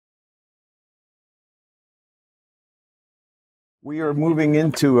We are moving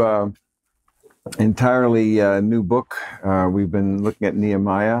into an entirely new book. We've been looking at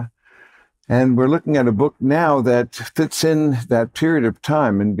Nehemiah, and we're looking at a book now that fits in that period of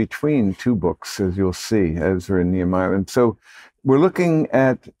time in between two books, as you'll see, Ezra and Nehemiah. And so we're looking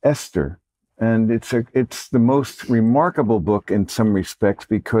at Esther, and it's the most remarkable book in some respects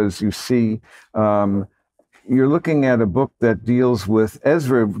because you see you're looking at a book that deals with,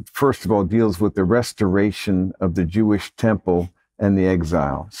 Ezra, first of all, deals with the restoration of the Jewish temple and the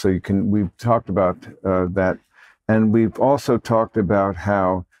exile. So we've talked about that. And we've also talked about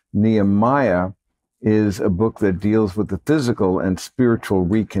how Nehemiah is a book that deals with the physical and spiritual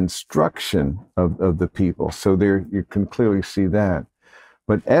reconstruction of the people. So there you can clearly see that.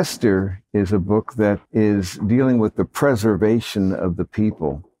 But Esther is a book that is dealing with the preservation of the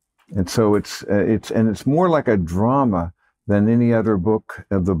people. And so it's more like a drama than any other book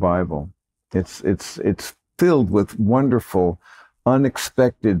of the Bible. It's filled with wonderful,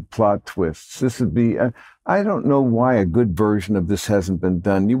 unexpected plot twists. This would be, I don't know why a good version of this hasn't been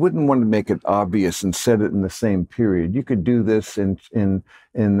done. You wouldn't want to make it obvious and set it in the same period. You could do this in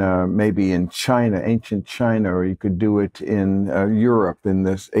maybe in China, ancient China, or you could do it in Europe in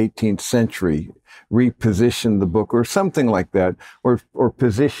this 18th century. Reposition the book or something like that, or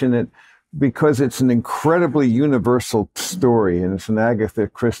position it, because it's an incredibly universal story, and it's an Agatha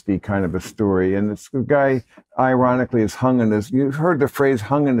Christie kind of a story. And it's the guy, ironically, is hung in his, you've heard the phrase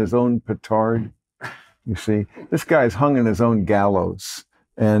hung in his own petard. You see, this guy is hung in his own gallows.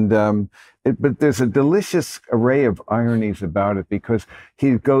 And but there's a delicious array of ironies about it, because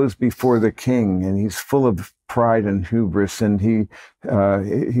he goes before the king and he's full of pride and hubris, and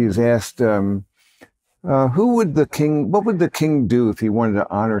he's asked, what would the king do if he wanted to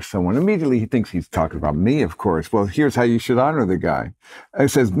honor someone? Immediately he thinks he's talking about me, of course. Well, here's how you should honor the guy. He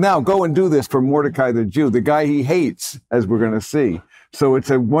says, now go and do this for Mordecai the Jew, the guy he hates, as we're going to see. So it's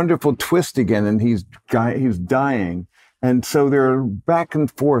a wonderful twist again, and he's dying. And so there are back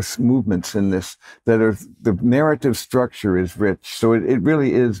and forth movements in this the narrative structure is rich. So it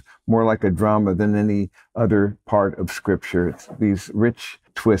really is more like a drama than any other part of Scripture. It's these rich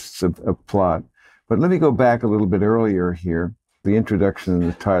twists of plot. But let me go back a little bit earlier here, the introduction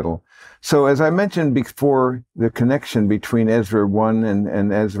and the title. So as I mentioned before, the connection between Ezra 1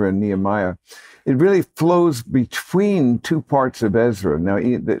 and Ezra and Nehemiah, it really flows between two parts of Ezra now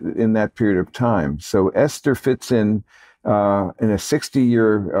in that period of time. So Esther fits in a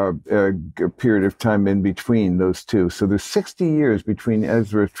 60-year period of time in between those two. So there's 60 years between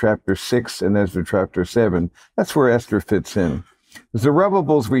Ezra chapter 6 and Ezra chapter 7. That's where Esther fits in.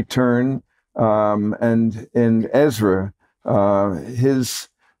 Zerubbabel's return, and in Ezra, his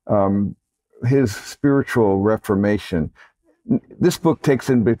spiritual reformation. This book takes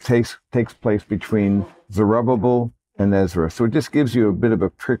place between Zerubbabel and Ezra. So it just gives you a bit of a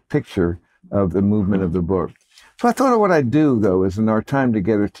picture of the movement of the book. So I thought what I'd do, though, is in our time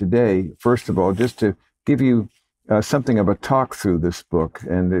together today, first of all, just to give you something of a talk through this book,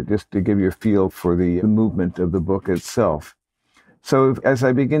 and just to give you a feel for the movement of the book itself. So as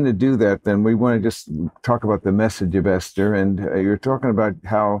I begin to do that, then we want to just talk about the message of Esther. And you're talking about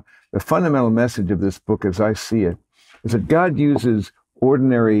how the fundamental message of this book, as I see it, is that God uses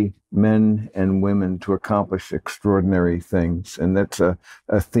ordinary men and women to accomplish extraordinary things. And that's a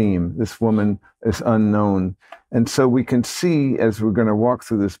theme. This woman is unknown. And so we can see, as we're going to walk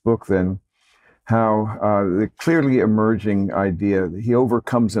through this book then, how the clearly emerging idea that he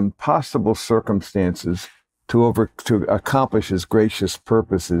overcomes impossible circumstances to accomplish his gracious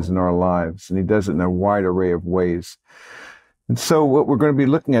purposes in our lives. And he does it in a wide array of ways. And so what we're going to be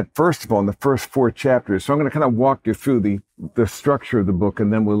looking at, first of all, in the first 4 chapters, so I'm going to kind of walk you through the structure of the book,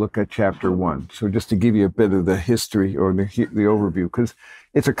 and then we'll look at chapter 1. So just to give you a bit of the history or the overview, because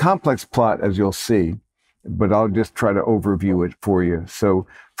it's a complex plot, as you'll see, but I'll just try to overview it for you. So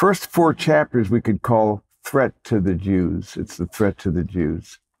first 4 chapters we could call threat to the Jews. It's the threat to the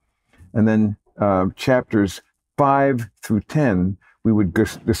Jews. And then chapters 5 through 10, we would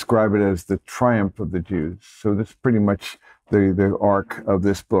describe it as the triumph of the Jews. So that's pretty much the arc of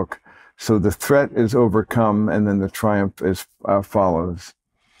this book. So the threat is overcome, and then the triumph follows.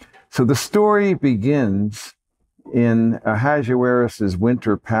 So the story begins in Ahasuerus'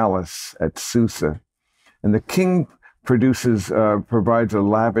 winter palace at Susa, and the king provides a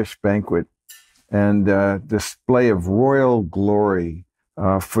lavish banquet and display of royal glory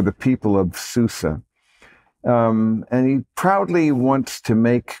for the people of Susa. And he proudly wants to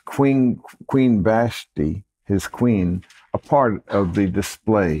make Queen Vashti, his queen, a part of the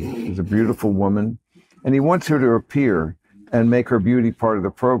display. She's a beautiful woman, and he wants her to appear and make her beauty part of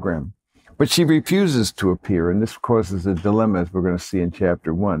the program. But she refuses to appear, and this causes a dilemma, as we're going to see in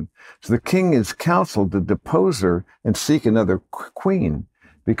chapter 1. So the king is counseled to depose her and seek another queen,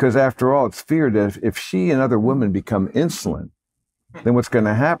 because after all, it's feared that if she and other women become insolent, then what's going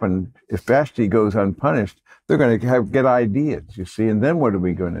to happen, if Vashti goes unpunished, they're going to get ideas, you see, and then what are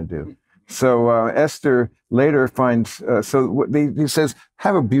we going to do? So Esther later finds, he says,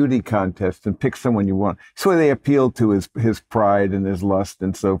 have a beauty contest and pick someone you want. So they appeal to his pride and his lust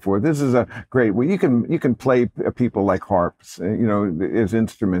and so forth. This is a great way. You can play people like harps, as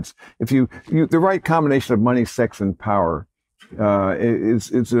instruments. If the right combination of money, sex, and power,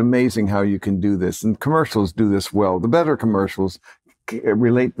 it's amazing how you can do this. And commercials do this well. The better commercials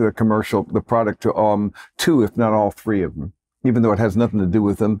relate the product to two, if not all three of them. Even though it has nothing to do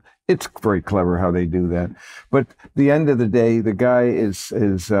with them, it's very clever how they do that. But at the end of the day, the guy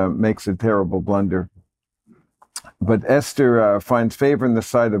makes a terrible blunder. But Esther finds favor in the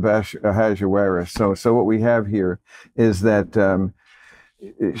sight of Ahasuerus. So what we have here is that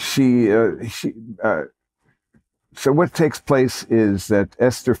so what takes place is that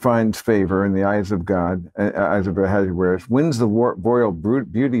Esther finds favor in the eyes of God, eyes of Ahasuerus, wins the royal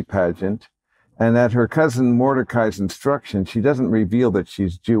beauty pageant, and at her cousin Mordecai's instruction, she doesn't reveal that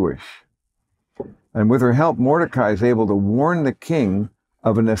she's Jewish. And with her help, Mordecai is able to warn the king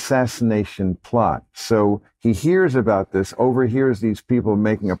of an assassination plot. So he hears about this, overhears these people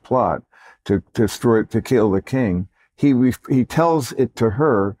making a plot to kill the king. He tells it to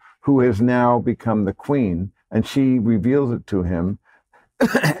her, who has now become the queen, and she reveals it to him.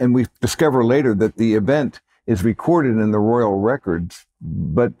 And we discover later that the event is recorded in the royal records,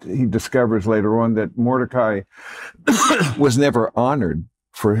 but he discovers later on that Mordecai was never honored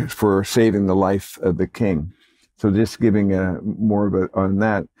for saving the life of the king. So just giving more of it on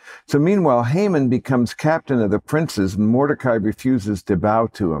that. So meanwhile, Haman becomes captain of the princes, and Mordecai refuses to bow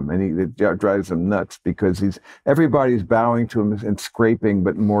to him, and it drives him nuts because everybody's bowing to him and scraping,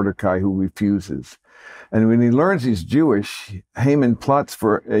 but Mordecai, who refuses. And when he learns he's Jewish, Haman plots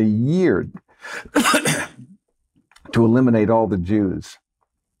for a year to eliminate all the Jews.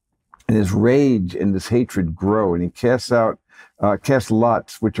 And his rage and his hatred grow, and he casts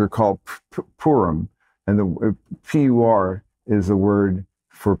lots, which are called Purim, and the P-U-R is the word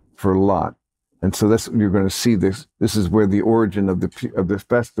for lot. And so you're going to see this. This is where the origin of the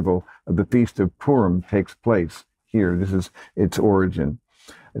festival of the Feast of Purim takes place here. This is its origin.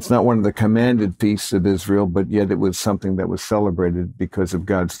 It's not one of the commanded feasts of Israel, but yet it was something that was celebrated because of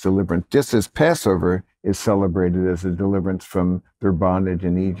God's deliverance. Just as Passover is celebrated as a deliverance from their bondage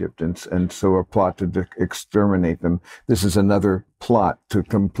in Egypt, and so a plot to exterminate them. This is another plot to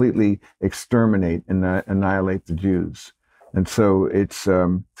completely exterminate and annihilate the Jews. And so it's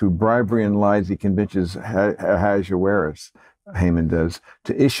through bribery and lies he convinces Ahasuerus, Haman does,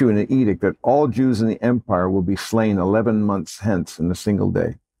 to issue an edict that all Jews in the empire will be slain 11 months hence in a single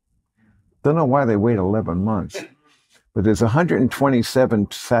day. Don't know why they wait 11 months. But there's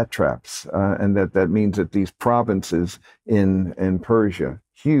 127 satraps, and that means that these provinces in Persia,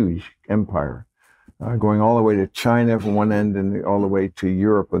 huge empire, going all the way to China from one end and all the way to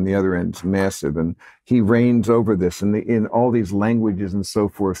Europe on the other end. It's massive. And he reigns over this in all these languages and so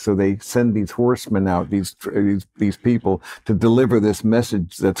forth. So they send these horsemen out, these people, to deliver this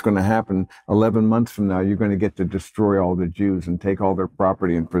message that's going to happen 11 months from now. You're going to get to destroy all the Jews and take all their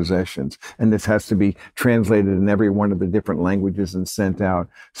property and possessions. And this has to be translated in every one of the different languages and sent out.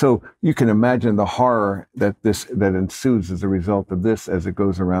 So you can imagine the horror that ensues as a result of this as it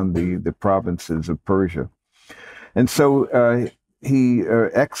goes around the provinces of Persia. And so he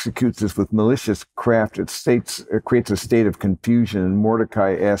executes this with malicious craft. It creates a state of confusion, and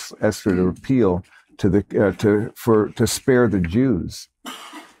Mordecai asks Esther to appeal to spare the Jews.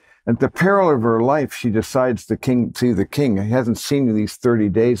 At the peril of her life, she decides to see the king. He hasn't seen you these 30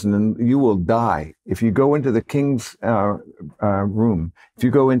 days, and then you will die. If you go into the king's room, if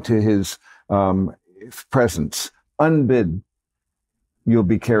you go into his presence, unbid, you'll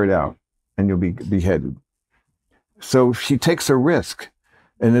be carried out and you'll be beheaded. So she takes a risk,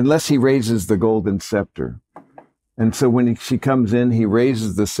 and unless he raises the golden scepter. And so when she comes in, he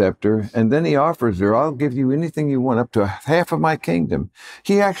raises the scepter, and then he offers her, I'll give you anything you want, up to half of my kingdom.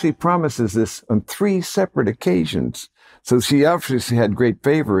 He actually promises this on 3 separate occasions. So she obviously had great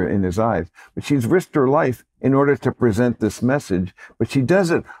favor in his eyes, but she's risked her life in order to present this message, but she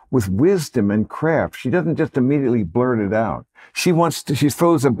does it with wisdom and craft. She doesn't just immediately blurt it out. She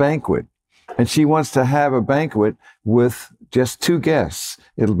throws a banquet. And she wants to have a banquet with just 2 guests.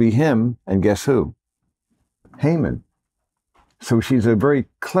 It'll be him, and guess who? Haman. So she's a very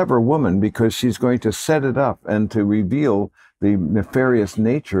clever woman because she's going to set it up and to reveal the nefarious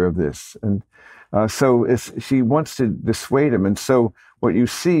nature of this. And so she wants to dissuade him. And so what you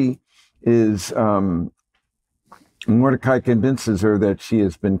see is Mordecai convinces her that she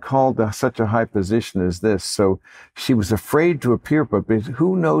has been called to such a high position as this. So she was afraid to appear, but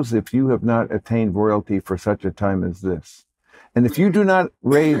who knows if you have not attained royalty for such a time as this? And if you do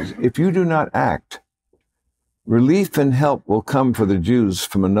not act, relief and help will come for the Jews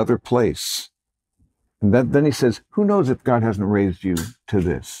from another place. And then he says, who knows if God hasn't raised you to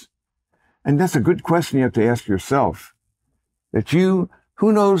this? And that's a good question you have to ask yourself.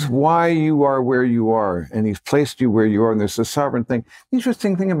 Who knows why you are where you are, and he's placed you where you are, and there's a sovereign thing. The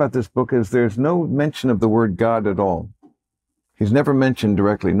interesting thing about this book is there's no mention of the word God at all. He's never mentioned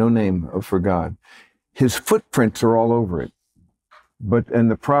directly, no name for God. His footprints are all over it. And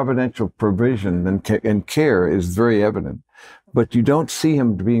the providential provision and care is very evident. But you don't see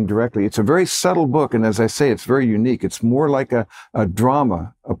him being directly. It's a very subtle book, and as I say, it's very unique. It's more like a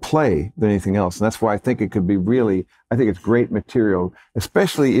drama, a play, than anything else. And that's why I think it could be I think it's great material,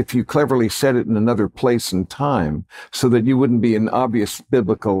 especially if you cleverly set it in another place and time so that you wouldn't be an obvious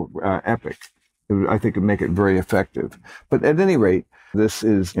biblical epic. I think it would make it very effective. But at any rate, this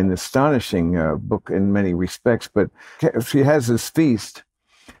is an astonishing book in many respects. But she has this feast,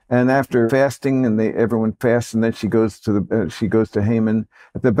 and after fasting, and everyone fasts, and then she goes to Haman.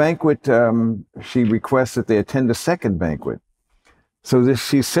 At the banquet, she requests that they attend a second banquet. So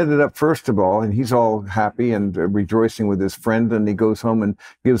she set it up first of all, and he's all happy and rejoicing with his friend, and he goes home and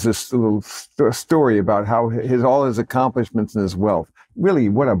gives this little story about how all his accomplishments and his wealth. Really,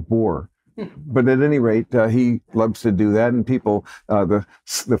 what a bore. But at any rate, he loves to do that, and people, the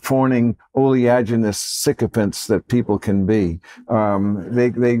fawning, oleaginous sycophants that people can be, they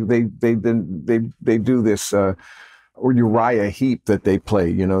do this or Uriah Heep that they play.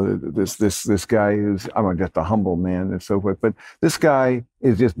 You know, this guy who's just a humble man and so forth. But this guy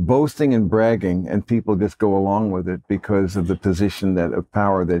is just boasting and bragging, and people just go along with it because of the position of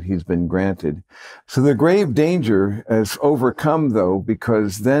power that he's been granted. So the grave danger is overcome, though,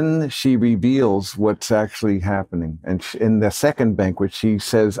 because then she reveals what's actually happening. And in the second banquet, she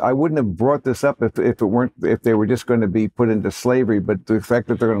says, "I wouldn't have brought this up if they were just going to be put into slavery, but the fact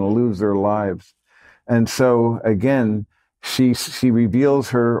that they're going to lose their lives." And so again, she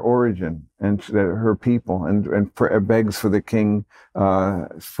reveals her origin and her people, and begs for the king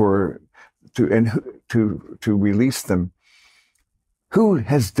to release them. Who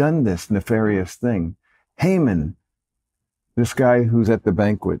has done this nefarious thing? Haman, this guy who's at the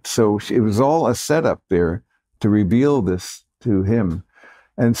banquet. So it was all a setup there to reveal this to him.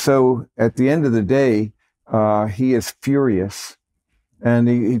 And so at the end of the day, he is furious. And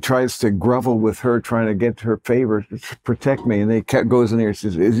he tries to grovel with her, trying to get her favor, to protect me. And goes in there and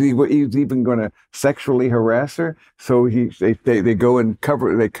says, he's even going to sexually harass her? So they go and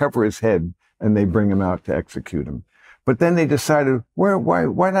cover his head, and they bring him out to execute him. But then they decided,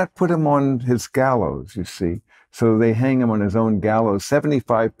 why not put him on his gallows, you see? So they hang him on his own gallows,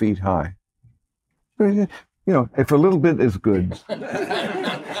 75 feet high. You know, if a little bit is good,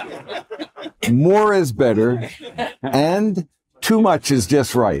 more is better, and too much is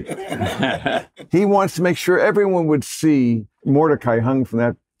just right. He wants to make sure everyone would see Mordecai hung from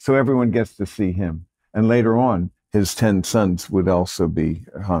that, so everyone gets to see him. And later on, his 10 sons would also be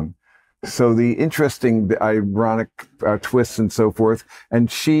hung. So the interesting, the ironic twists and so forth.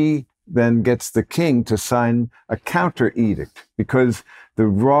 And she then gets the king to sign a counter edict, because the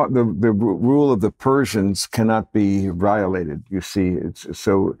rule of the Persians cannot be violated. You see,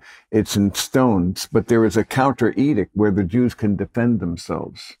 it's in stones, but there is a counter edict where the Jews can defend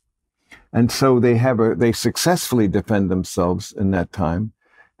themselves, and so they successfully defend themselves in that time,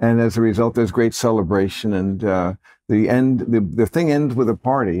 and as a result, there's great celebration, and the thing ends with a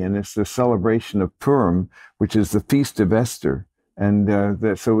party, and it's the celebration of Purim, which is the Feast of Esther. And they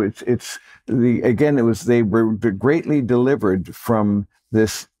were greatly delivered from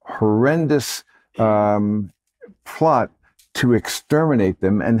this horrendous plot to exterminate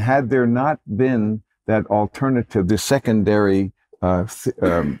them. And had there not been that alternative, the secondary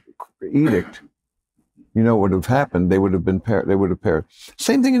edict, you know what would have happened? They would have perished.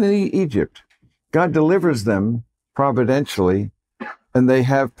 Same thing in Egypt. God delivers them providentially, and they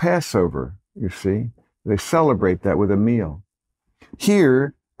have Passover. You see, they celebrate that with a meal.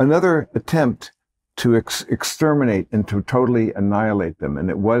 Here, another attempt to exterminate and to totally annihilate them. And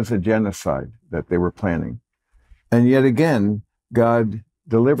it was a genocide that they were planning. And yet again, God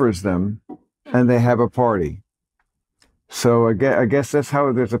delivers them, and they have a party. So I guess that's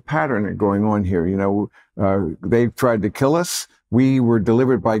how there's a pattern going on here. You know, they tried to kill us. We were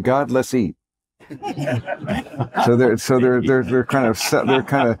delivered by God. Let's eat. So they're kind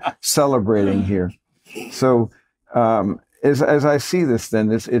of celebrating here. So as I see this,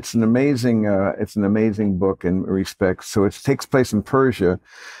 then it's an amazing book in respects. So it takes place in Persia.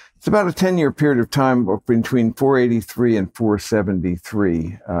 It's about a 10-year period of time between 483 and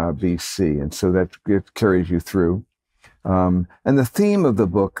 473 BC, and so that it carries you through. And the theme of the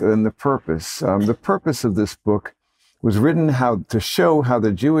book and the purpose of this book was written to show how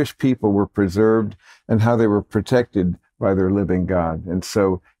the Jewish people were preserved and how they were protected by their living God. And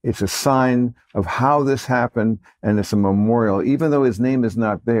so it's a sign of how this happened, and it's a memorial. Even though his name is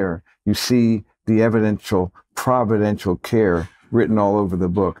not there, you see the providential care written all over the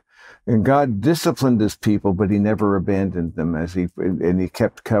book. And God disciplined his people, but he never abandoned them and he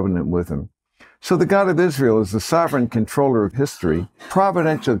kept covenant with them. So the God of Israel is the sovereign controller of history.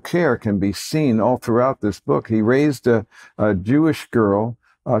 Providential care can be seen all throughout this book. He raised a Jewish girl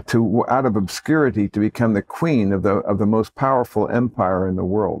out of obscurity to become the queen of the most powerful empire in the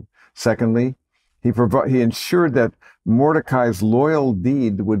world. Secondly, he ensured that Mordecai's loyal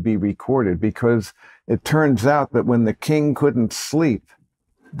deed would be recorded, because it turns out that when the king couldn't sleep,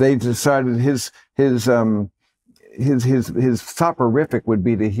 they decided his soporific would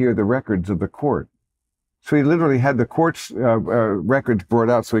be to hear the records of the court. So he literally had the court's records brought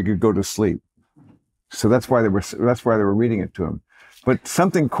out so he could go to sleep. So that's why they were reading it to him. But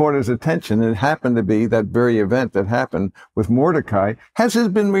something caught his attention, and it happened to be that very event that happened with Mordecai. Has he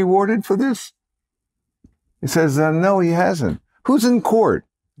been rewarded for this? He says, no, he hasn't. Who's in court?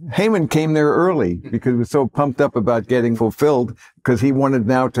 Haman came there early because he was so pumped up about getting fulfilled, because he wanted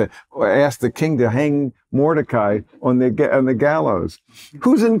now to ask the king to hang Mordecai on the gallows.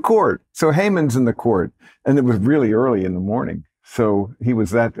 Who's in court? So Haman's in the court, and it was really early in the morning. So he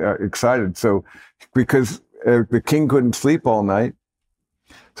was that excited. So because the king couldn't sleep all night.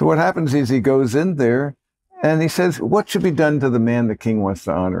 So what happens is he goes in there and he says, what should be done to the man the king wants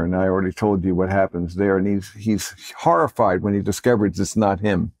to honor? And I already told you what happens there. And he's horrified when he discovers it's not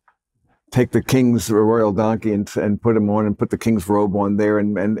him. Take the king's royal donkey and put him on, and put the king's robe on there,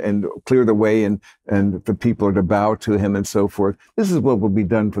 and clear the way, and the people are to bow to him and so forth. This is what will be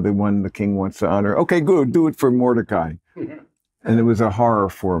done for the one the king wants to honor. Okay, good. Do it for Mordecai. And it was a horror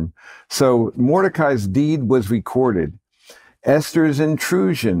for him. So Mordecai's deed was recorded. Esther's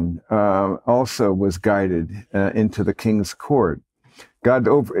intrusion also was guided into the king's court. God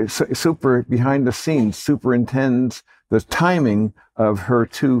behind the scenes superintends the timing of her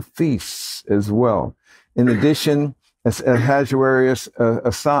two feasts as well. In addition, Ahasuerus'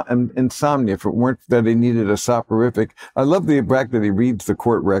 insomnia, if it weren't that he needed a soporific. I love the fact that he reads the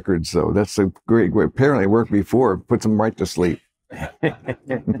court records, though. That's a great. Apparently, it worked before. It puts him right to sleep.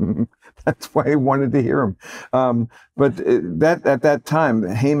 That's why he wanted to hear him. But at that time,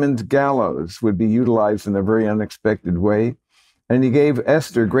 Haman's gallows would be utilized in a very unexpected way. And he gave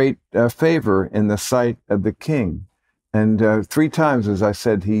Esther great favor in the sight of the king. And 3 times, as I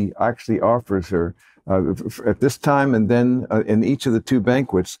said, he actually offers her at this time, and then in each of the 2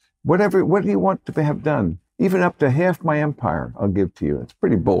 banquets, what do you want to have done? Even up to half my empire, I'll give to you. It's a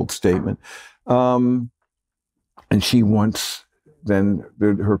pretty bold statement. And she wants then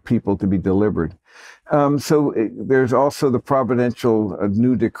her people to be delivered. So there's also the providential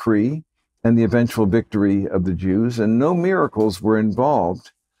new decree and the eventual victory of the Jews. And no miracles were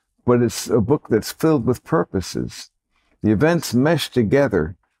involved, but it's a book that's filled with purposes. The events mesh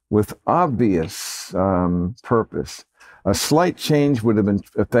together with obvious purpose. A slight change would have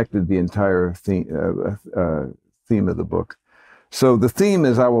affected the entire theme of the book. So the theme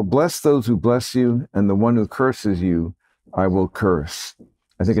is, I will bless those who bless you, and the one who curses you, I will curse.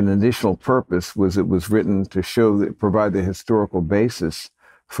 I think an additional purpose was it was written to provide the historical basis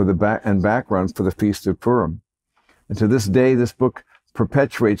for the background for the Feast of Purim. And to this day, this book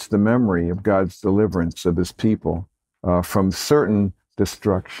perpetuates the memory of God's deliverance of his people from certain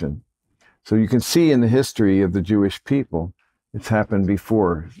destruction. So you can see in the history of the Jewish people, it's happened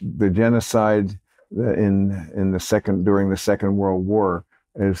before. The genocide during the Second World War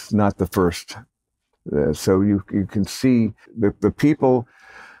is not the first. So you can see the people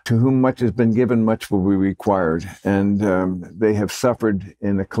to whom much has been given, much will be required. And they have suffered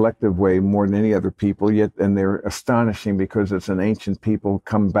in a collective way more than any other people, and they're astonishing because it's an ancient people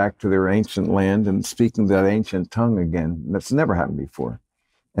come back to their ancient land and speaking that ancient tongue again. That's never happened before.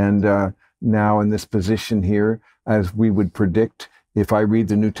 And now in this position here, as we would predict, if I read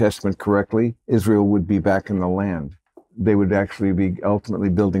the New Testament correctly, Israel would be back in the land. They would actually be ultimately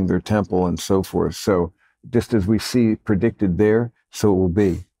building their temple and so forth. So just as we see predicted there, so it will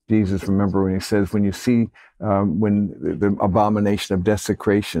be. Jesus, remember when he says, when you see when the abomination of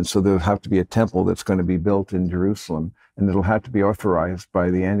desecration, so there'll have to be a temple that's going to be built in Jerusalem, and it'll have to be authorized by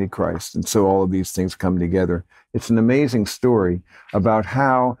the Antichrist. And so all of these things come together. It's an amazing story about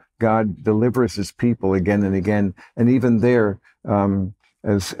how God delivers his people again and again. And even there,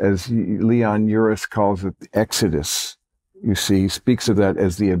 as Leon Uris calls it, the Exodus, you see, speaks of that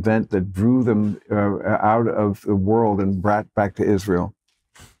as the event that drew them out of the world and brought back to Israel.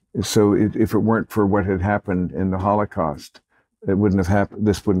 So if it weren't for what had happened in the Holocaust, it wouldn't have happened.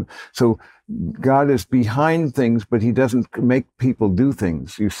 This wouldn't. So God is behind things, but he doesn't make people do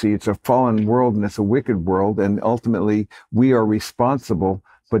things. You see, it's a fallen world and it's a wicked world, and ultimately we are responsible.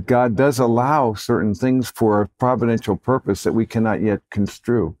 But God does allow certain things for a providential purpose that we cannot yet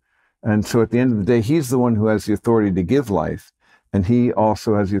construe. And so at the end of the day, he's the one who has the authority to give life, and he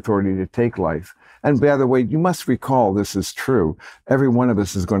also has the authority to take life. And by the way, you must recall this is true. Every one of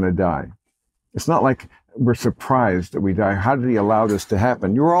us is going to die. It's not like we're surprised that we die. How did he allow this to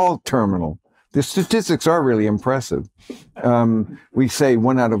happen? You're all terminal. The statistics are really impressive. We say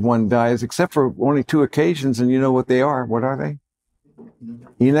 1 out of 1 dies, except for only 2 occasions, and you know what they are. What are they?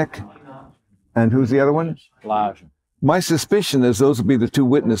 Enoch. And who's the other one? Elijah. My suspicion is those will be the 2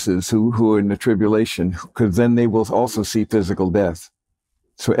 witnesses who are in the tribulation, because then they will also see physical death.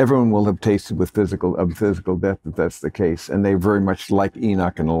 So everyone will have tasted with physical death if that's the case. And they're very much like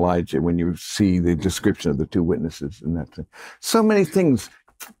Enoch and Elijah when you see the description of the 2 witnesses in that thing. So many things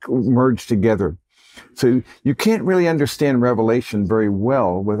merge together. So you can't really understand Revelation very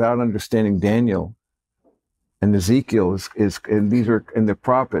well without understanding Daniel and Ezekiel and these are, and the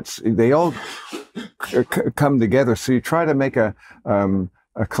prophets. They all come together. So you try to make a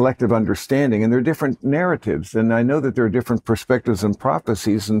collective understanding, and there are different narratives. And I know that there are different perspectives and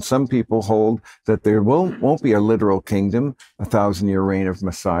prophecies, and some people hold that there won't be a literal kingdom, 1,000-year reign of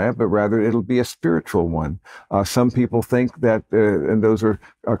Messiah, but rather it'll be a spiritual one. Some people think that, and those are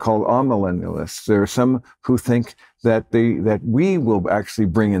called amillennialists. There are some who think that that we will actually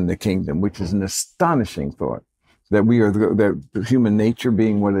bring in the kingdom, which is an astonishing thought. That we are the human nature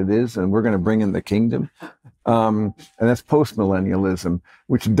being what it is, and we're going to bring in the kingdom. And that's postmillennialism,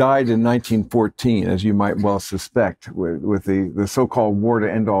 which died in 1914, as you might well suspect, with the so-called war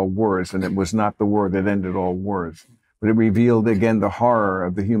to end all wars. And it was not the war that ended all wars, but it revealed again the horror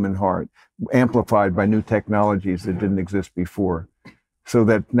of the human heart, amplified by new technologies that didn't exist before. So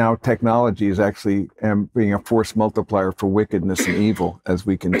that now technology is actually being a force multiplier for wickedness and evil, as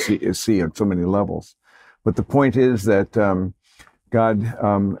we can see on so many levels. But the point is that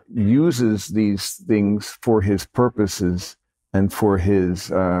God uses these things for his purposes and for his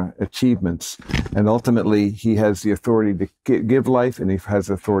achievements. And ultimately, he has the authority to give life, and he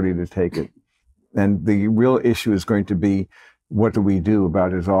has authority to take it. And the real issue is going to be, what do we do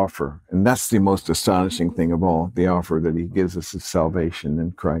about his offer? And that's the most astonishing thing of all, the offer that he gives us is salvation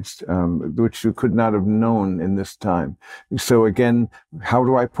in Christ, which you could not have known in this time. So again, how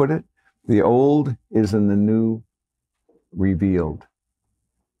do I put it? The old is in the new revealed.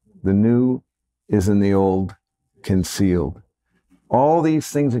 The new is in the old concealed. All these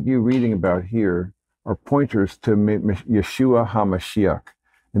things that you're reading about here are pointers to Yeshua HaMashiach.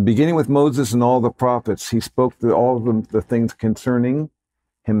 And beginning with Moses and all the prophets, he spoke to all of them, the things concerning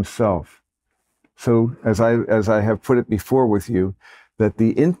himself. So as I have put it before with you, that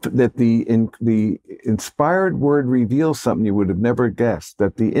the inspired word reveals something you would have never guessed,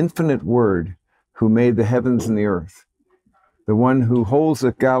 that the infinite word who made the heavens and the earth, the one who holds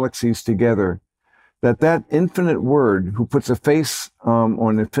the galaxies together, that infinite word who puts a face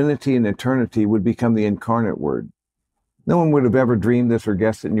on infinity and eternity would become the incarnate word. No one would have ever dreamed this or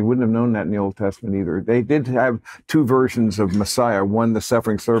guessed it, and you wouldn't have known that in the Old Testament either. They did have 2 versions of Messiah, one the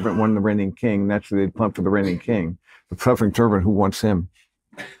suffering servant, one the reigning king. Naturally, they'd plump for the reigning king. The suffering servant, who wants him?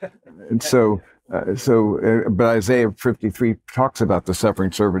 And but Isaiah 53 talks about the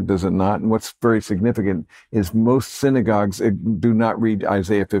suffering servant, does it not? And what's very significant is most synagogues do not read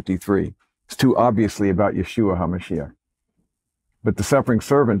Isaiah 53. It's too obviously about Yeshua HaMashiach. But the suffering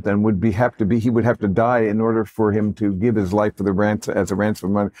servant then he would have to die in order for him to give his life for the ransom, as a ransom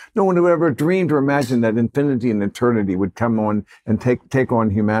of money. No one would ever dreamed or imagined that infinity and eternity would come on and take on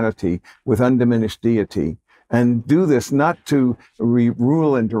humanity with undiminished deity. And do this not to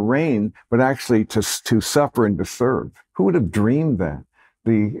rule and to reign, but actually to suffer and to serve. Who would have dreamed that?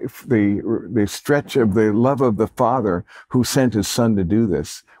 The stretch of the love of the Father who sent his Son to do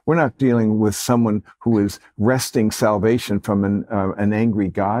this. We're not dealing with someone who is wresting salvation from an angry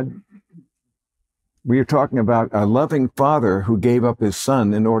God. We are talking about a loving Father who gave up his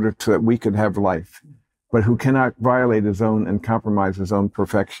Son in order that we could have life. but who cannot violate his own and compromise his own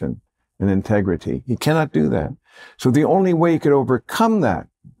perfection and integrity. He cannot do that. So the only way he could overcome that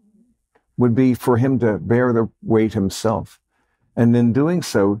would be for him to bear the weight himself. And in doing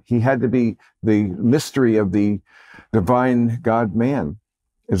so, he had to be the mystery of the divine God-man.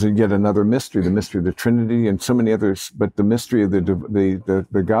 Is yet another mystery, the mystery of the Trinity and so many others, but the mystery of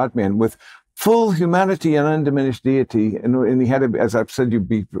the God-man with full humanity and undiminished deity. And he had to, as I've said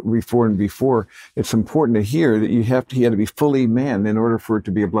before, it's important to hear that he had to be fully man in order for it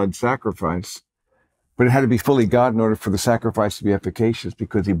to be a blood sacrifice. But it had to be fully God in order for the sacrifice to be efficacious,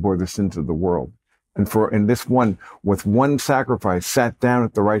 because he bore the sins of the world. And this one, with one sacrifice, sat down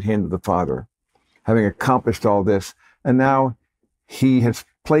at the right hand of the Father, having accomplished all this. And now he has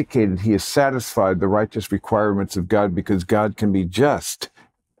placated, he has satisfied the righteous requirements of God, because God can be just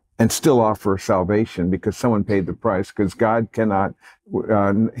and still offer salvation, because someone paid the price, because God cannot,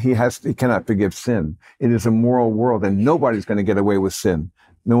 he cannot forgive sin. It is a moral world, and nobody's going to get away with sin.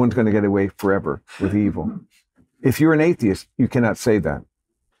 No one's going to get away forever with evil. If you're an atheist, you cannot say that.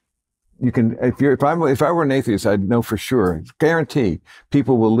 You can, if I were an atheist, I'd know for sure, guarantee,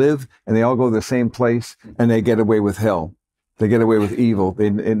 people will live and they all go to the same place and they get away with hell. They get away with evil.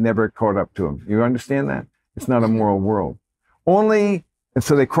 It never caught up to them. You understand that? It's not a moral world. And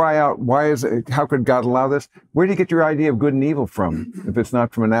so they cry out, how could God allow this? Where do you get your idea of good and evil from, if it's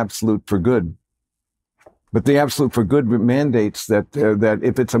not from an absolute for good? But the absolute for good mandates that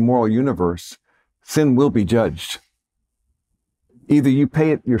if it's a moral universe, sin will be judged. Either you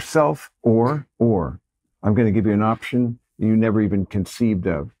pay it yourself or I'm going to give you an option you never even conceived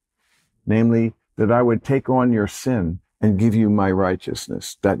of. Namely, that I would take on your sin and give you my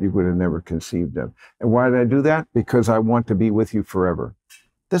righteousness that you would have never conceived of. And why did I do that? Because I want to be with you forever.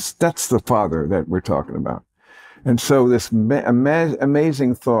 That's the Father that we're talking about. And so this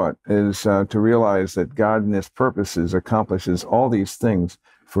amazing thought is to realize that God in his purposes accomplishes all these things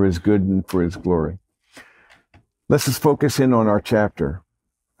for his good and for his glory. Let's just focus in on our chapter.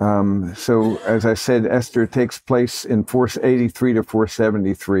 So, as I said, Esther takes place in 483 to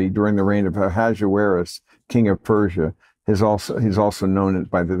 473 during the reign of Ahasuerus, king of Persia. He's also known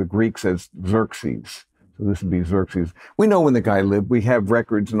by the Greeks as Xerxes. So this would be Xerxes. We know when the guy lived. We have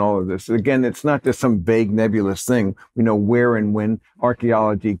records and all of this. Again, it's not just some vague nebulous thing. We know where and when.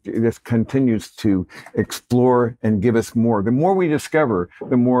 Archaeology just continues to explore and give us more. The more we discover,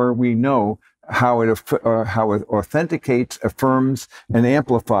 the more we know how it authenticates, affirms, and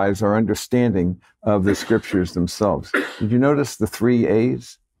amplifies our understanding of the scriptures themselves. Did you notice the 3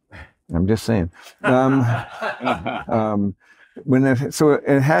 A's? I'm just saying. So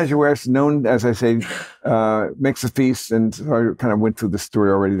Ahasuerus, known, as I say, makes a feast, and I kind of went through the story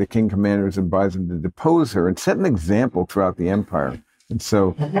already. The king commanders advised him to depose her and set an example throughout the empire. And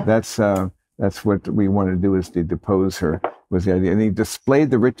so that's what we want to do, is to depose her, was the idea. And he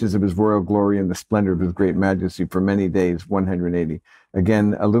displayed the riches of his royal glory and the splendor of his great majesty for many days, 180.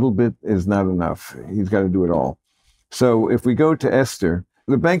 Again, a little bit is not enough. He's got to do it all. So if we go to Esther,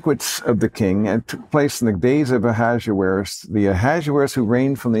 the banquets of the king took place in the days of Ahasuerus, the Ahasuerus who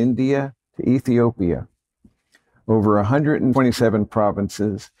reigned from India to Ethiopia, over 127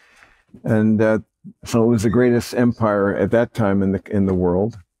 provinces. And so it was the greatest empire at that time in the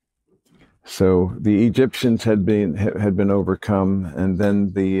world. So the Egyptians had been overcome, and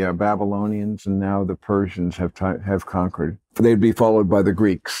then the Babylonians, and now the Persians have conquered. They'd be followed by the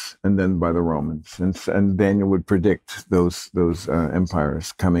Greeks, and then by the Romans, and Daniel would predict those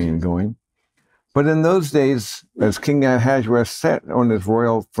empires coming and going. But in those days, as King Ahasuerus sat on his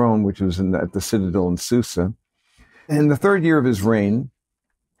royal throne, which was at the citadel in Susa, in the 3rd year of his reign,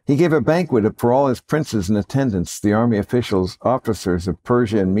 he gave a banquet for all his princes and attendants, the army officers of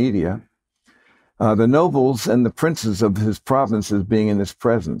Persia and Media, the nobles and the princes of his provinces being in his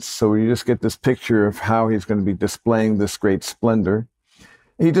presence. So you just get this picture of how he's going to be displaying this great splendor.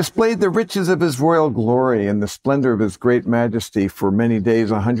 He displayed the riches of his royal glory and the splendor of his great majesty for many days,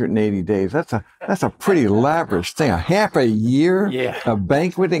 180 days. That's a pretty lavish thing. A half a year of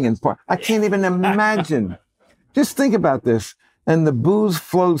banqueting and I can't even imagine. Just think about this. And the booze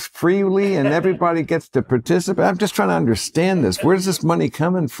flows freely and everybody gets to participate. I'm just trying to understand this. Where's this money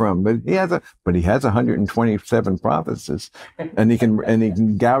coming from? But he has 127 provinces, and he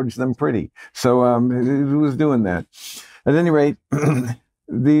can gouge them pretty. So he was doing that. At any rate,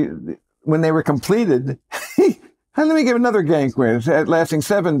 when they were completed, let me give another banquet lasting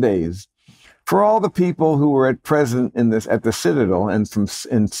 7 days for all the people who were at present at the citadel and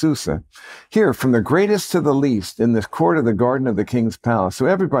in Susa, here from the greatest to the least, in this court of the garden of the king's palace. So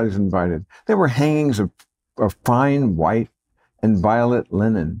everybody's invited. There were hangings of fine white and violet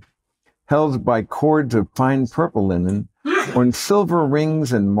linen, held by cords of fine purple linen, on silver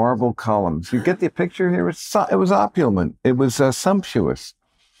rings and marble columns. You get the picture here? It was opulent. It was sumptuous.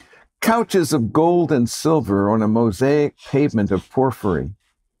 Couches of gold and silver on a mosaic pavement of porphyry.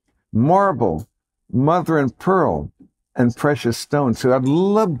 Marble, mother and pearl, and precious stones. So I'd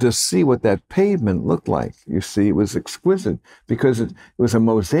love to see what that pavement looked like. You see, it was exquisite because it was a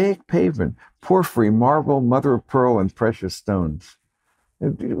mosaic pavement, porphyry, marble, mother of pearl, and precious stones.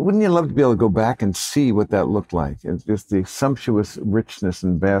 Wouldn't you love to be able to go back and see what that looked like? It's just the sumptuous richness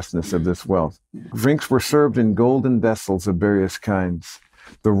and vastness of this wealth. Drinks were served in golden vessels of various kinds.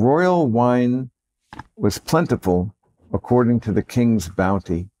 The royal wine was plentiful according to the king's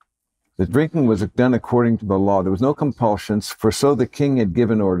bounty. The drinking was done according to the law. There was no compulsions, for so the king had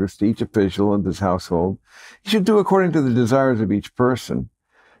given orders to each official of his household. He should do according to the desires of each person.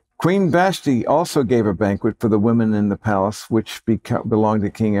 Queen Vashti also gave a banquet for the women in the palace, which belonged to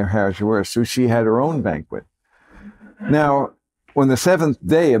King Ahasuerus, so she had her own banquet. Now, on the seventh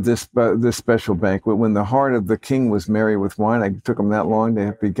day of this special banquet, when the heart of the king was merry with wine, it took him that long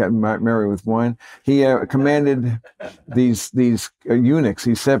to get merry with wine, he commanded these eunuchs,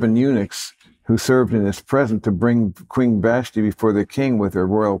 these 7 eunuchs who served in his presence, to bring Queen Vashti before the king with her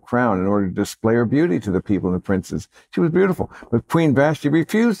royal crown in order to display her beauty to the people and the princes. She was beautiful, but Queen Vashti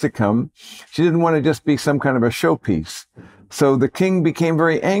refused to come. She didn't want to just be some kind of a showpiece. So the king became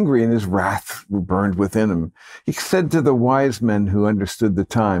very angry, and his wrath burned within him. He said to the wise men who understood the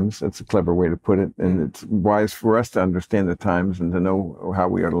times, that's a clever way to put it, and it's wise for us to understand the times and to know how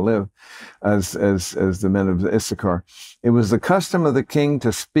we are to live as the men of Issachar. It was the custom of the king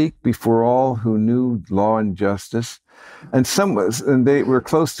to speak before all who knew law and justice, and they were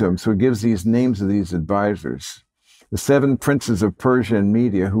close to him, so he gives these names of these advisors. The 7 princes of Persia and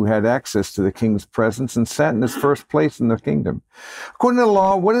Media, who had access to the king's presence and sat in his first place in the kingdom. According to the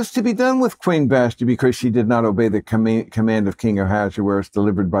law, what is to be done with Queen Vashti because she did not obey the command of King Ahasuerus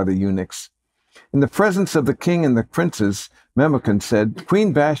delivered by the eunuchs? In the presence of the king and the princes, Memucan said,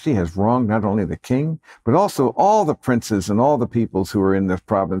 Queen Vashti has wronged not only the king, but also all the princes and all the peoples who are in the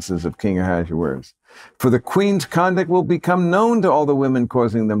provinces of King Ahasuerus. For the queen's conduct will become known to all the women,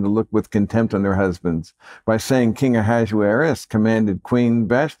 causing them to look with contempt on their husbands, by saying King Ahasuerus commanded Queen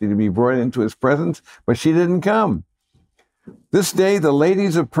Vashti to be brought into his presence, but she didn't come. This day the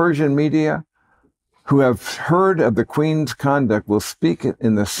ladies of Persia and Media, who have heard of the queen's conduct, will speak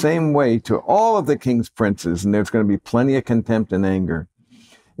in the same way to all of the king's princes, and there's going to be plenty of contempt and anger.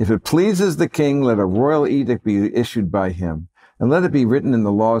 If it pleases the king, let a royal edict be issued by him, and let it be written in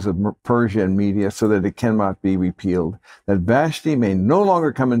the laws of Persia and Media so that it cannot be repealed, that Vashti may no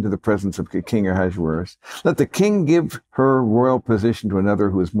longer come into the presence of King Ahasuerus. Let the king give her royal position to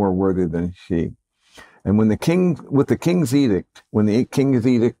another who is more worthy than she. And when the king's edict,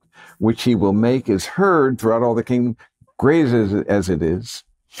 which he will make, is heard throughout all the kingdom, great as it is,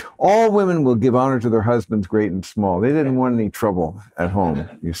 all women will give honor to their husbands, great and small. They didn't want any trouble at home,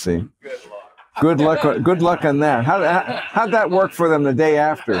 you see. Good luck on that. How'd that work for them the day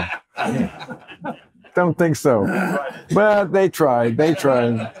after? Don't think so. But they tried.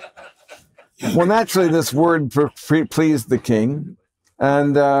 Well, naturally, this word pleased the king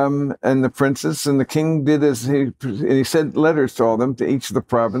and the princess, and the king did as he sent letters to all them, to each of the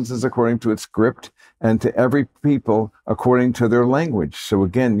provinces according to its script, and to every people according to their language. So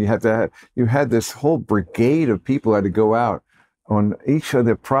again, you had this whole brigade of people who had to go out on each of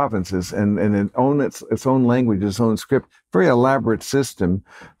the provinces and own its own language, its own script, very elaborate system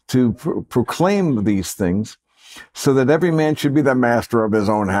to proclaim these things, so that every man should be the master of his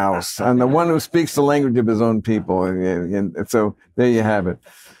own house and the one who speaks the language of his own people. And so there you have it.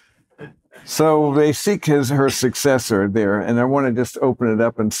 So they seek her successor there, and I want to just open it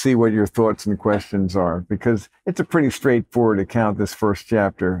up and see what your thoughts and questions are, because it's a pretty straightforward account, this first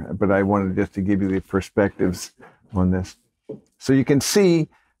chapter, but I wanted just to give you the perspectives on this. So you can see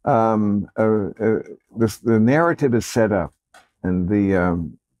the narrative is set up, and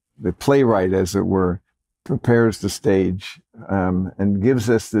the playwright, as it were, prepares the stage and gives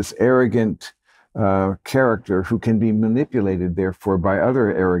us this arrogant character who can be manipulated, therefore, by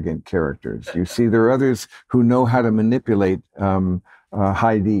other arrogant characters. You see, there are others who know how to manipulate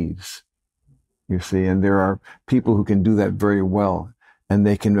Hydes, you see, and there are people who can do that very well. And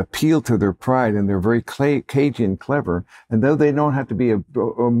they can appeal to their pride, and they're very cagey and clever. And though they don't have to be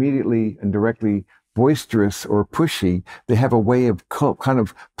immediately and directly boisterous or pushy, they have a way of kind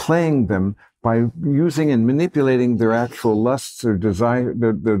of playing them by using and manipulating their actual lusts or desire,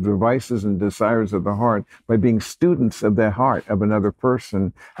 the devices and desires of the heart, by being students of the heart of another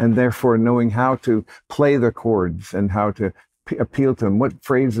person, and therefore knowing how to play the chords and how to appeal to him, what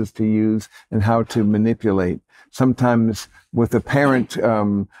phrases to use, and how to manipulate. Sometimes with apparent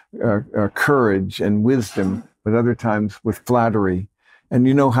courage and wisdom, but other times with flattery. And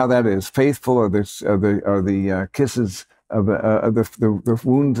you know how that is. Faithful are the kisses of the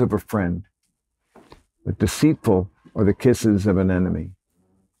wounds of a friend, but deceitful are the kisses of an enemy.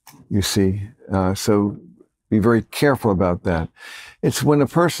 You see, so be very careful about that. It's when a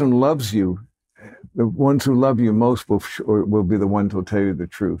person loves you, the ones who love you most will be the ones who'll tell you the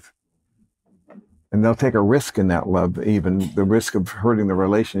truth. And they'll take a risk in that love, even the risk of hurting the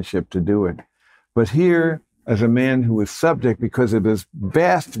relationship to do it. But here, as a man who was subject because of his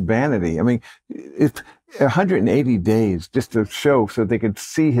vast vanity, I mean, if 180 days just to show so they could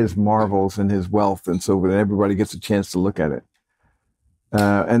see his marvels and his wealth and so that everybody gets a chance to look at it.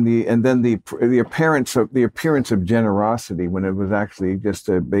 And then the appearance of generosity when it was actually just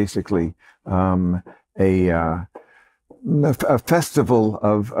basically a festival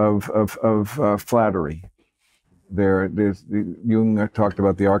of flattery. Jung talked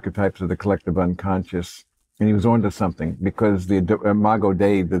about the archetypes of the collective unconscious, and he was onto something because the Imago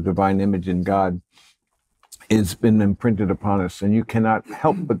Dei, the divine image in God, has been imprinted upon us, and you cannot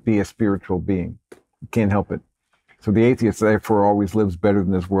help but be a spiritual being. You can't help it. So the atheist, therefore, always lives better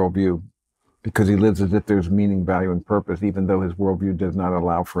than his worldview because he lives as if there's meaning, value, and purpose, even though his worldview does not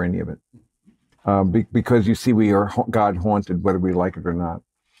allow for any of it. Because you see, we are God haunted, whether we like it or not.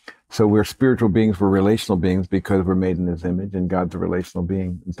 So we're spiritual beings, we're relational beings because we're made in his image, and God's a relational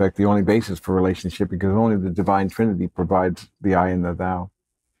being. In fact, the only basis for relationship, because only the divine Trinity provides the I and the thou.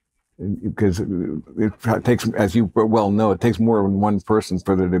 Because it takes, as you well know, it takes more than one person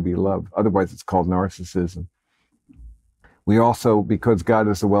for there to be love. Otherwise, it's called narcissism. We also, because God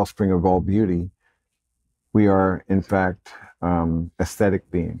is the wellspring of all beauty, we are, in fact,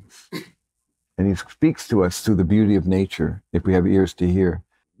 aesthetic beings. And he speaks to us through the beauty of nature, if we have ears to hear.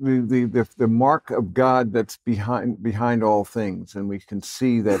 The mark of God that's behind all things, and we can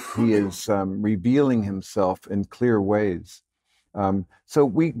see that he is revealing himself in clear ways. So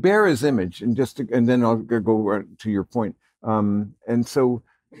we bear his image, and then I'll go to your point. And so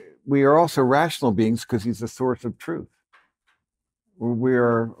we are also rational beings because he's the source of truth. We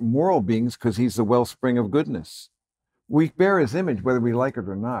are moral beings because he's the wellspring of goodness. We bear his image whether we like it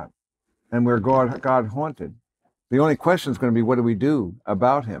or not, and we're God haunted. The only question is going to be, what do we do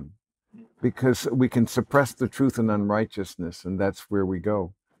about him? Because we can suppress the truth and unrighteousness, and that's where we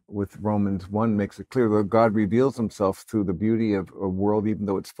go. With Romans 1 makes it clear that God reveals himself through the beauty of a world, even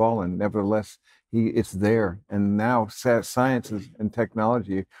though it's fallen. Nevertheless, it's there. And now sciences and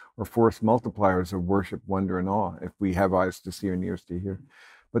technology are force multipliers of worship, wonder, and awe, if we have eyes to see and ears to hear.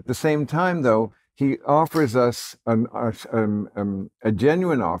 But at the same time, though, he offers us a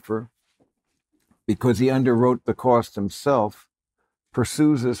genuine offer because he underwrote the cost himself,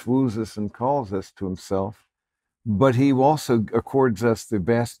 pursues us, woos us, and calls us to himself. But he also accords us the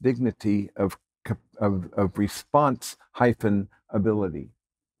vast dignity of response-ability.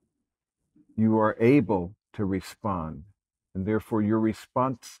 You are able to respond, and therefore your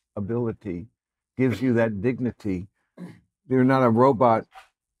responsibility gives you that dignity. You're not a robot.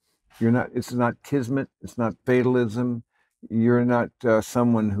 It's not kismet. It's not fatalism. You're not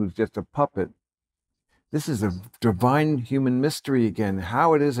someone who's just a puppet. This is a divine human mystery again,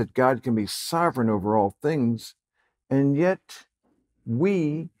 how it is that God can be sovereign over all things, and yet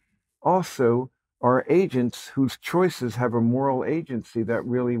we also are agents whose choices have a moral agency that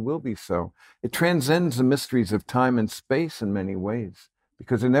really will be so. It transcends the mysteries of time and space in many ways,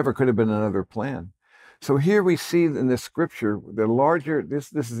 because there never could have been another plan. So here we see in the scripture, the larger,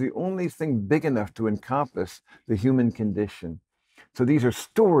 this is the only thing big enough to encompass the human condition. So these are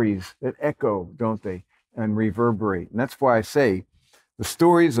stories that echo, don't they, and reverberate. And that's why I say the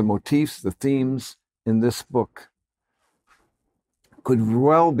stories, the motifs, the themes in this book could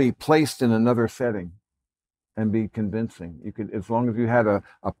well be placed in another setting and be convincing. You could, as long as you had a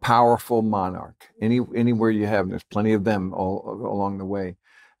powerful monarch, anywhere you have, and there's plenty of them all along the way,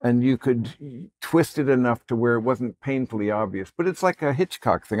 and you could twist it enough to where it wasn't painfully obvious. But it's like a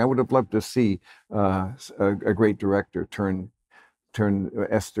Hitchcock thing. I would have loved to see a great director turn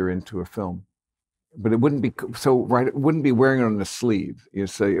Esther into a film. But it wouldn't be so right. It wouldn't be wearing it on the sleeve. You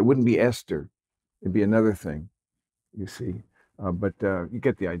say it wouldn't be Esther. It'd be another thing. You see, but you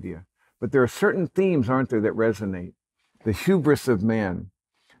get the idea. But there are certain themes, aren't there, that resonate? The hubris of man,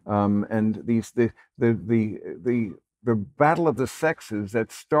 and the battle of the sexes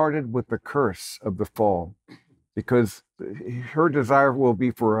that started with the curse of the fall, because her desire will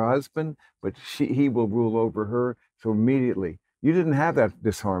be for her husband, but he will rule over her. So immediately, you didn't have that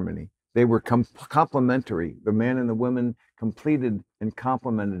disharmony. They were complementary. The man and the woman completed and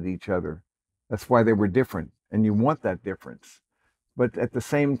complemented each other. That's why they were different, and you want that difference. But at the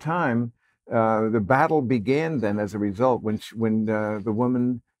same time, the battle began then as a result when the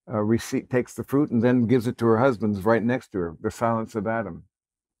woman takes the fruit and then gives it to her husband right next to her, the silence of Adam.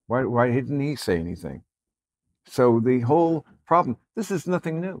 Why didn't he say anything? So the whole problem, this is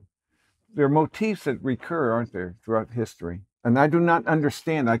nothing new. There are motifs that recur, aren't there, throughout history? And I do not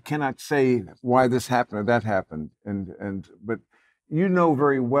understand. I cannot say why this happened or that happened. But you know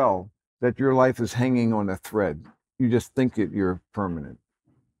very well that your life is hanging on a thread. You just think you're permanent.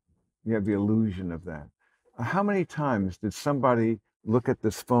 You have the illusion of that. How many times did somebody look at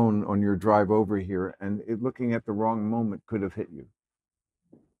this phone on your drive over here and looking at the wrong moment could have hit you?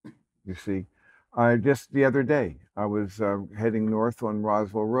 You see, just the other day, I was heading north on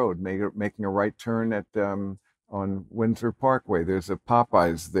Roswell Road, making a right turn at on Windsor Parkway. There's a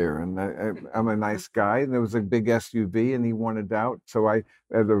Popeyes there, and I'm a nice guy, and there was a big SUV, and he wanted out. So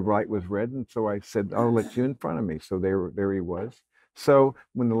the light was red, and so I said, "I'll let you in front of me." So there he was. So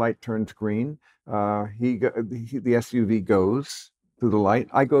when the light turns green, the SUV goes through the light.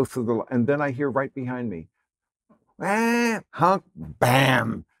 I go through the, and then I hear right behind me, honk,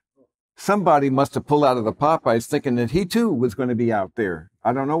 bam. Somebody must have pulled out of the Popeyes thinking that he too was going to be out there.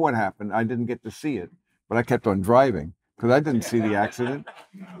 I don't know what happened. I didn't get to see it, but I kept on driving because I didn't see the accident.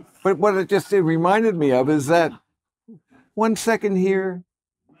 But what it reminded me of is that 1 second here,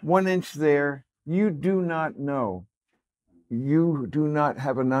 1 inch there, you do not know. You do not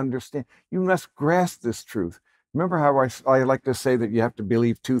have an understanding. You must grasp this truth. Remember how I like to say that you have to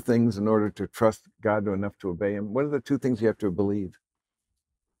believe 2 things in order to trust God enough to obey him? What are the 2 things you have to believe?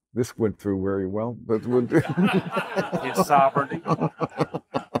 This went through very well, but His sovereignty.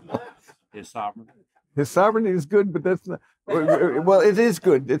 His sovereignty. His sovereignty is good, but that's not. Well, it is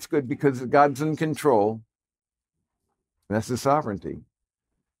good. It's good because God's in control. That's his sovereignty.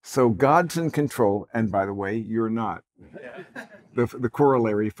 So God's in control, and by the way, you're not. The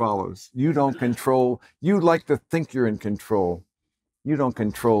corollary follows. You don't control. You like to think you're in control. You don't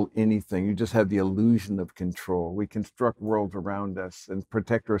control anything. You just have the illusion of control. We construct worlds around us and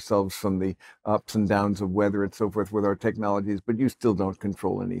protect ourselves from the ups and downs of weather and so forth with our technologies, but you still don't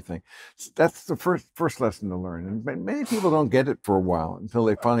control anything. That's the first lesson to learn. And many people don't get it for a while until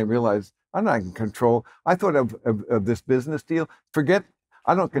they finally realize, I'm not in control. I thought of this business deal. Forget,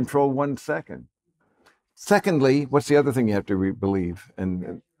 I don't control 1 second. Secondly, what's the other thing you have to believe?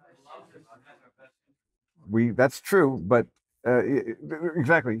 And that's true, but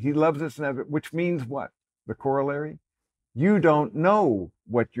exactly. He loves us, which means what? The corollary? You don't know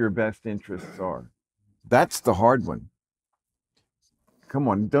what your best interests are. That's the hard one. Come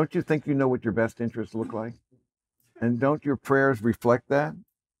on, don't you think you know what your best interests look like? And don't your prayers reflect that?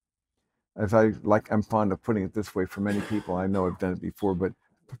 I'm fond of putting it this way for many people. I know I've done it before, but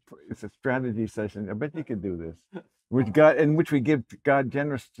it's a strategy session. I bet you could do this. In which we give God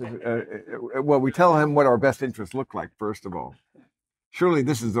generous, we tell him what our best interests look like, first of all. Surely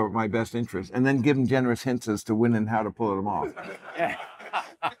this is my best interest. And then give him generous hints as to when and how to pull them off.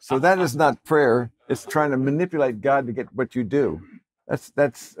 So that is not prayer. It's trying to manipulate God to get what you do.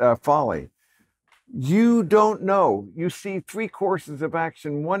 That's folly. You don't know. You see 3 courses of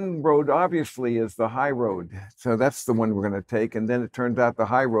action. One road, obviously, is the high road. So that's the one we're going to take. And then it turns out the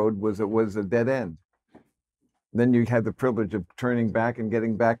high road was a dead end. Then you had the privilege of turning back and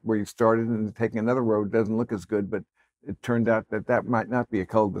getting back where you started and taking another road. Doesn't look as good, but it turned out that might not be a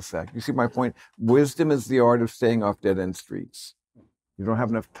cul-de-sac. You see my point? Wisdom is the art of staying off dead-end streets. You don't have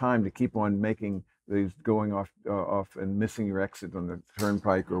enough time to keep on making these going off and missing your exit on the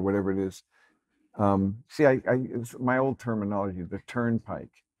turnpike or whatever it is. It's my old terminology, the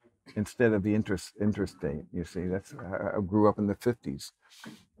turnpike, instead of the interstate. You see, I grew up in the 50s.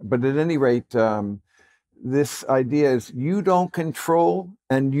 But at any rate, this idea is you don't control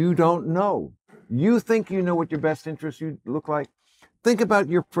and you don't know. You think you know what your best interests look like. Think about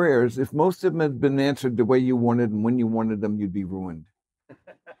your prayers. If most of them had been answered the way you wanted and when you wanted them, you'd be ruined.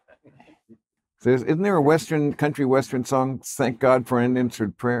 Isn't there a country western song, Thank God for an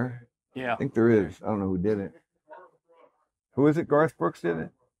Answered Prayer? Yeah. I think there is. I don't know who did it. Who is it? Garth Brooks did it?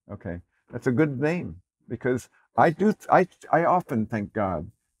 Okay. That's a good name because I often thank God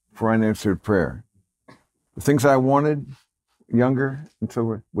for unanswered prayer. The things I wanted younger and so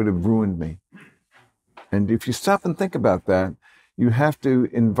forth would have ruined me. And if you stop and think about that, you have to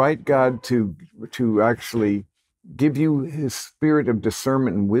invite God to actually give you his spirit of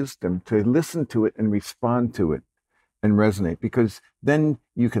discernment and wisdom to listen to it and respond to it and resonate, because then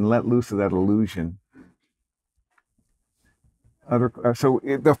you can let loose of that illusion.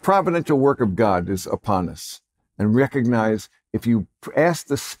 The providential work of God is upon us, and recognize if you ask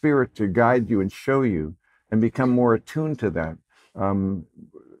the Spirit to guide you and show you and become more attuned to that,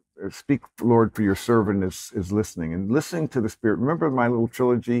 speak, Lord, for your servant is listening, and listening to the Spirit. Remember my little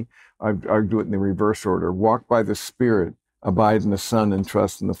trilogy? I do it in the reverse order. Walk by the Spirit, abide in the Son, and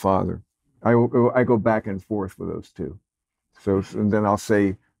trust in the Father. I go back and forth with those two. And then I'll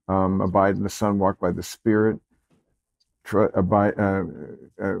say, abide in the Son, walk by the Spirit, abide in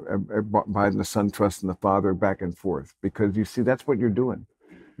the Son, trust in the Father, back and forth. Because you see, that's what you're doing.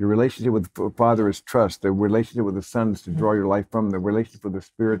 Your relationship with the Father is trust. The relationship with the Son is to draw your life from. The relationship with the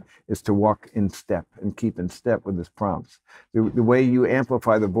Spirit is to walk in step and keep in step with His prompts. The way you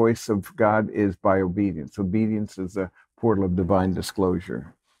amplify the voice of God is by obedience. Obedience is a portal of divine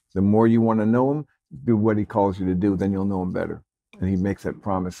disclosure. The more you want to know Him, do what He calls you to do, then you'll know Him better. And He makes that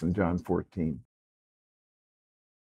promise in John 14.